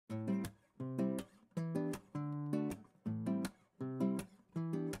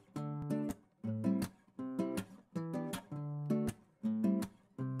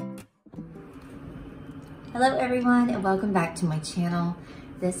Hello everyone and welcome back to my channel.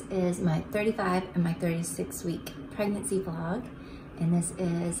 This is my 35 and my 36 week pregnancy vlog, and this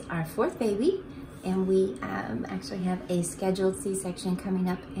is our fourth baby, and we actually have a scheduled C-section coming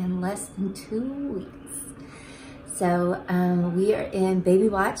up in less than 2 weeks. So we are in baby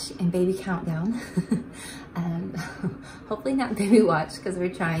watch and baby countdown. Hopefully not baby watch because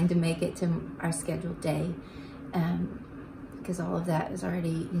we're trying to make it to our scheduled day. Because all of that is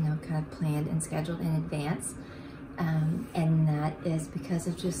already, kind of planned and scheduled in advance. And that is because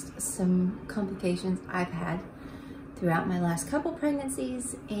of just some complications I've had throughout my last couple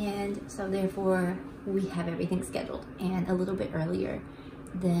pregnancies. And so therefore we have everything scheduled and a little bit earlier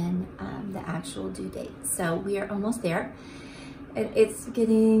than the actual due date. So we are almost there. And it's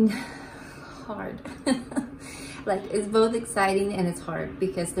getting hard. Like, it's both exciting and it's hard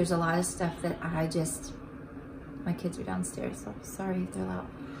because there's a lot of stuff that my kids are downstairs, so sorry if they're loud.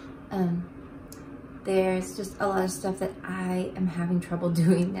 There's just a lot of stuff that I am having trouble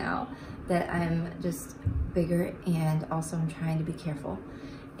doing now that I'm just bigger, and also I'm trying to be careful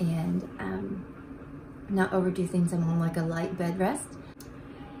and not overdo things. I'm on like a light bed rest.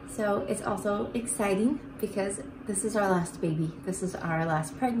 So it's also exciting because this is our last baby. This is our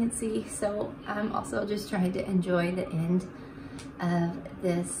last pregnancy. So I'm also just trying to enjoy the end of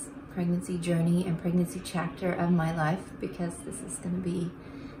this pregnancy journey and pregnancy chapter of my life, because this is going to be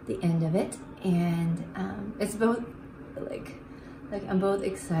the end of it. And it's both like I'm both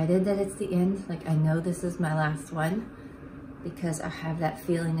excited that it's the end. Like, I know this is my last one because I have that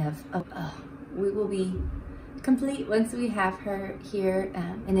feeling of we will be complete once we have her here.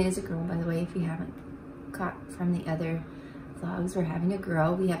 And it is a girl, by the way, if you haven't caught from the other vlogs. We're having a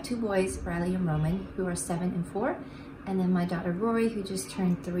girl. We have two boys, Riley and Roman, who are 7 and 4. And then my daughter Rory, who just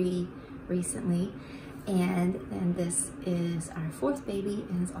turned 3 recently. And then this is our fourth baby,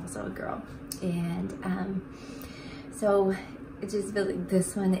 and it's also a girl. And so it just feels like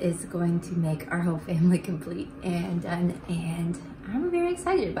this one is going to make our whole family complete and done. And I'm very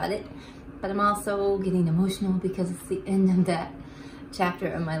excited about it. But I'm also getting emotional because it's the end of that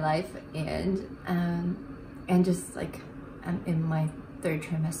chapter of my life. And just like, I'm in my 3rd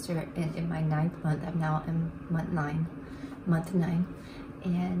trimester and in my 9th month. I'm now in month 9,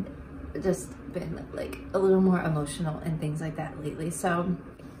 and just been like a little more emotional and things like that lately. So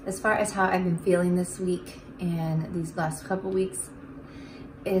as far as how I've been feeling this week and these last couple weeks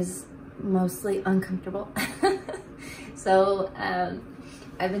is mostly uncomfortable. So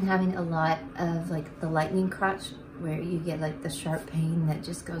I've been having a lot of like the lightning crotch, where you get like the sharp pain that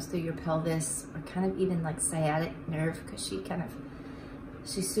just goes through your pelvis, or kind of even like sciatic nerve, because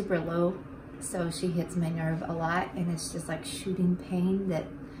she's super low, so she hits my nerve a lot, and it's just like shooting pain that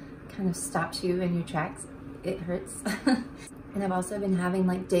kind of stops you in your tracks. It hurts. And I've also been having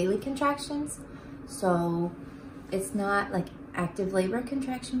like daily contractions, so it's not like active labor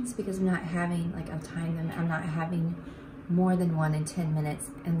contractions, because I'm not having, like, I'll time them, I'm not having more than 1 in 10 minutes,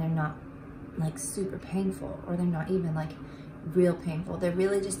 and they're not like super painful, or they're not even like real painful. They're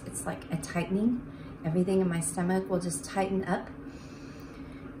really just, it's like a tightening. Everything in my stomach will just tighten up,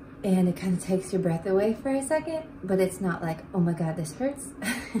 and it kind of takes your breath away for a second, but it's not like, oh my God, this hurts.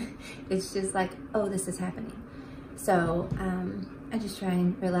 It's just like, oh, this is happening. So I just try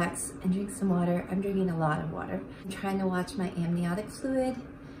and relax and drink some water. I'm drinking a lot of water. I'm trying to watch my amniotic fluid.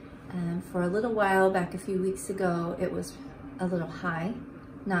 For a little while back, a few weeks ago, it was a little high,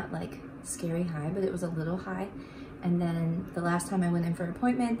 not like scary high, but it was a little high. And then the last time I went in for an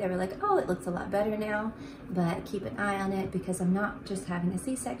appointment, they were like, oh, it looks a lot better now, but keep an eye on it, because I'm not just having a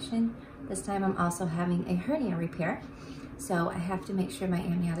C-section. This time I'm also having a hernia repair. So I have to make sure my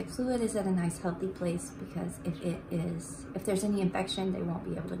amniotic fluid is at a nice healthy place, because if there's any infection, they won't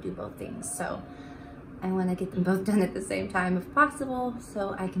be able to do both things. So I want to get them both done at the same time if possible,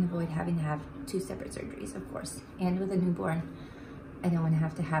 so I can avoid having to have 2 separate surgeries, of course. And with a newborn, I don't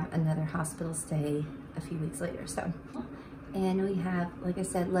want to have another hospital stay a few weeks later. So, and we have, like I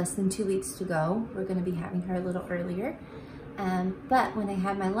said, less than 2 weeks to go. We're going to be having her a little earlier. But when I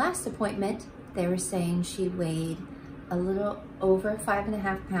had my last appointment, they were saying she weighed a little over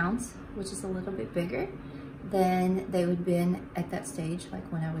 5.5 pounds, which is a little bit bigger than they would have been at that stage,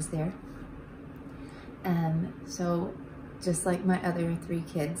 like when I was there. So just like my other 3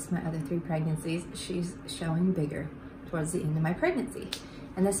 kids, my other 3 pregnancies, she's showing bigger towards the end of my pregnancy.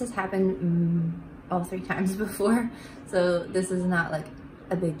 And this has happened all 3 times before, so this is not like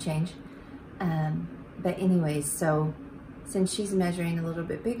a big change. But anyways, so since she's measuring a little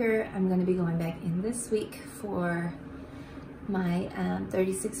bit bigger, I'm going to be going back in this week for my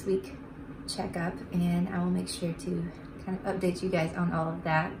 36-week checkup, and I will make sure to kind of update you guys on all of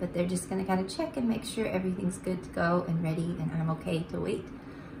that, but they're just gonna kind of check and make sure everything's good to go and ready, and I'm okay to wait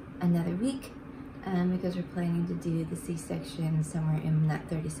another week because we're planning to do the C-section somewhere in that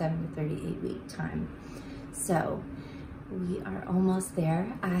 37 to 38 week time. So we are almost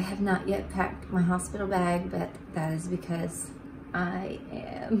there. I have not yet packed my hospital bag, but that is because I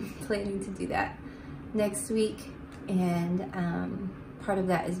am planning to do that next week, and part of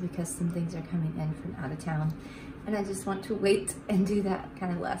that is because some things are coming in from out of town, and I just want to wait and do that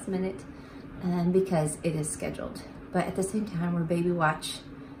kind of last minute because it is scheduled. But at the same time, we're baby watch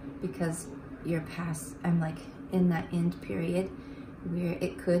because you're past, I'm like in that end period where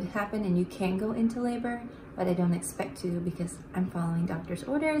it could happen and you can go into labor, but I don't expect to because I'm following doctor's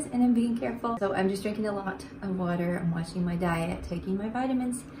orders and I'm being careful. So I'm just drinking a lot of water, I'm watching my diet, taking my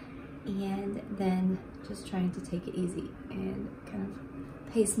vitamins, and then just trying to take it easy and kind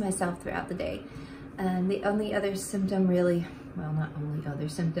of pace myself throughout the day. The only other symptom really, well, not only other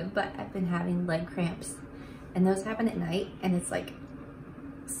symptom, but I've been having leg cramps, and those happen at night, and it's like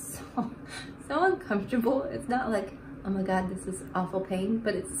so uncomfortable. It's not like, oh my God, this is awful pain,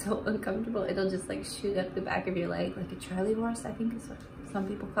 but it's so uncomfortable. It'll just like shoot up the back of your leg, like a Charlie horse, I think is what some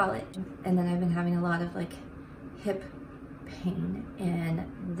people call it. And then I've been having a lot of like hip pain,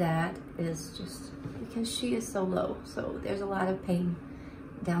 and that is just because she is so low. So there's a lot of pain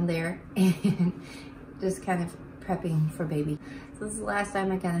down there, and just kind of prepping for baby. So this is the last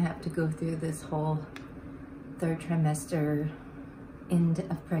time I kind of have to go through this whole third trimester, end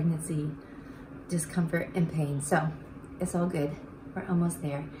of pregnancy discomfort and pain. So it's all good. We're almost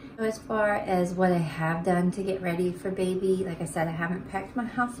there. So as far as what I have done to get ready for baby, like I said, I haven't packed my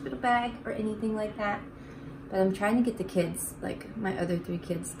hospital bag or anything like that, but I'm trying to get the kids, like my other 3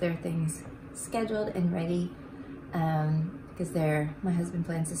 kids, their things scheduled and ready because my husband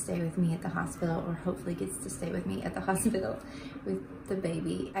plans to stay with me at the hospital, or hopefully gets to stay with me at the hospital with the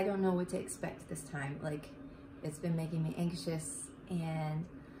baby. I don't know what to expect this time. Like, it's been making me anxious, and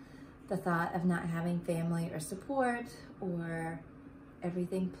the thought of not having family or support or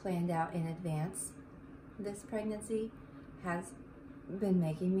everything planned out in advance this pregnancy has been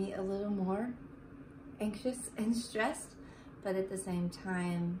making me a little more anxious and stressed. But at the same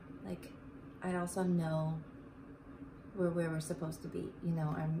time, like, I also know we're where we're supposed to be. You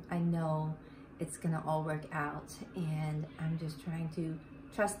know, I know it's gonna all work out, and I'm just trying to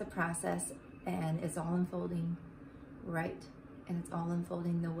trust the process, and it's all unfolding right, and it's all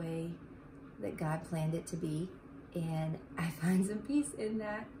unfolding the way that God planned it to be, and I find some peace in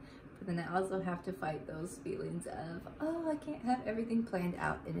that. But then I also have to fight those feelings of, oh, I can't have everything planned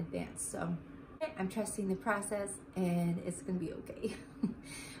out in advance. So I'm trusting the process, and it's gonna be okay.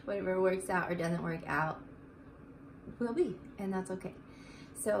 Whatever works out or doesn't work out will be, and that's okay.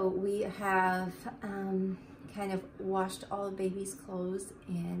 So we have kind of washed all of baby's clothes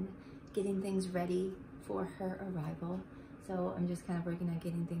and getting things ready for her arrival. So I'm just kind of working on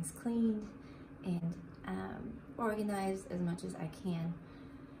getting things cleaned and organized as much as I can,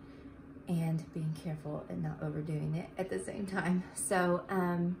 and being careful and not overdoing it at the same time. So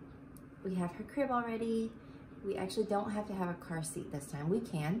we have her crib already. We actually don't have to have a car seat this time. We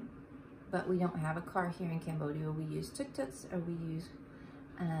can, but we don't have a car here in Cambodia. We use tuk-tuks, or we use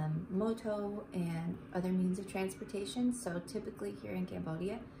moto and other means of transportation. So typically here in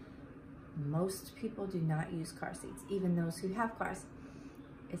Cambodia, most people do not use car seats, even those who have cars.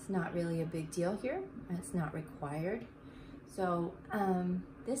 It's not really a big deal here, and it's not required. So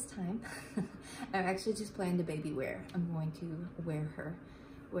this time, I'm actually just planning to baby wear. I'm going to wear her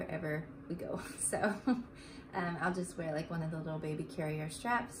wherever we go. So I'll just wear like one of the little baby carrier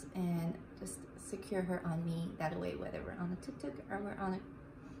straps and just secure her on me. That way, whether we're on a tuk-tuk or we're on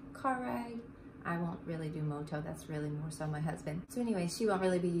a car ride, I won't really do moto. That's really more so my husband. So anyway, she won't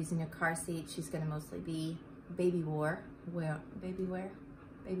really be using a car seat. She's gonna mostly be baby wear.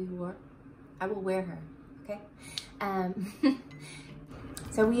 I will wear her, okay?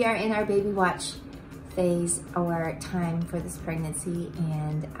 So we are in our baby watch phase, or time for this pregnancy,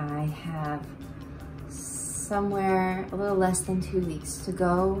 and I have somewhere a little less than 2 weeks to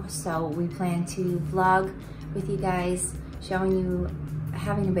go. So we plan to vlog with you guys, showing you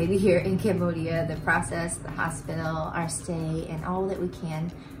having a baby here in Cambodia, the process, the hospital, our stay, and all that we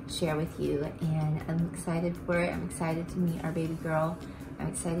can share with you. And I'm excited for it. I'm excited to meet our baby girl. I'm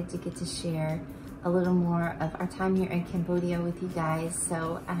excited to get to share a little more of our time here in Cambodia with you guys.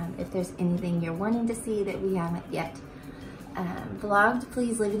 So if there's anything you're wanting to see that we haven't yet vlogged,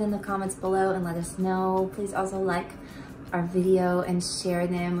 please leave it in the comments below and let us know. Please also like our video and share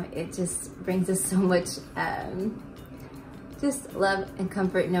them. It just brings us so much just love and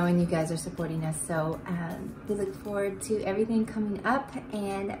comfort knowing you guys are supporting us. So we look forward to everything coming up,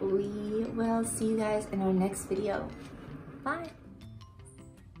 and we will see you guys in our next video. Bye.